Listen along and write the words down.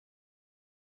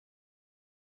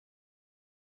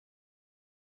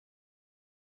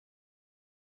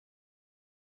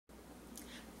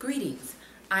Greetings,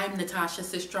 I'm Natasha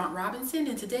S Robinson,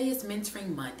 and today is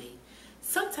Mentoring Monday.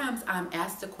 Sometimes I'm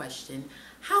asked the question,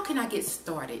 how can I get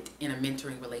started in a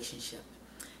mentoring relationship?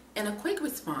 And a quick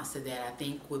response to that, I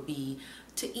think, would be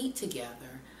to eat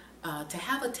together, to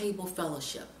have a table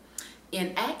fellowship.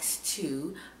 In Acts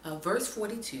 2, verse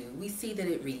 42, we see that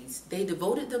it reads, "They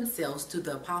devoted themselves to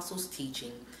the apostles'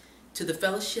 teaching, to the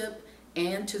fellowship,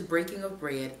 and to the breaking of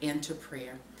bread, and to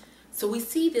prayer." So we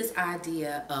see this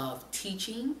idea of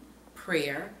teaching,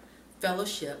 prayer,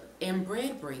 fellowship, and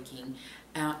bread breaking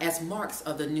as marks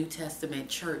of the New Testament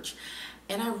church.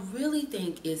 And I really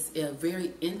think it's a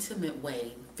very intimate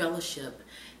way, fellowship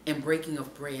and breaking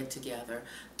of bread together,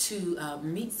 to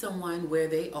meet someone where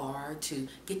they are, to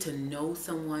get to know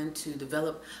someone, to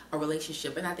develop a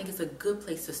relationship. And I think it's a good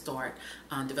place to start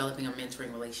developing a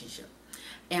mentoring relationship.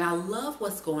 And I love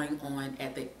what's going on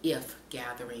at the IF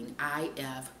Gathering,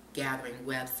 IF Gathering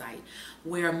website,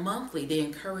 where monthly they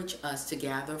encourage us to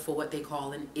gather for what they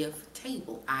call an IF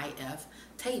table, IF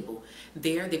table.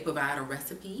 There they provide a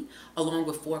recipe along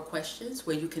with 4 questions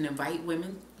where you can invite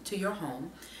women to your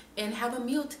home and have a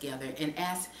meal together and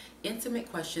ask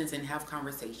intimate questions and have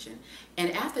conversation.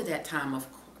 And after that time of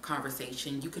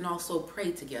conversation, you can also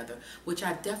pray together, which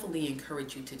I definitely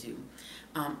encourage you to do.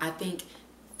 I think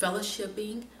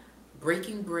fellowshipping,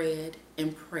 breaking bread,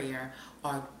 and prayer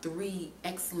are 3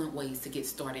 excellent ways to get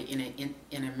started in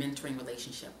a mentoring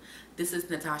relationship. This is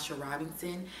Natasha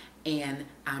Robinson, and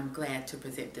I'm glad to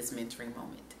present this mentoring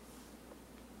moment.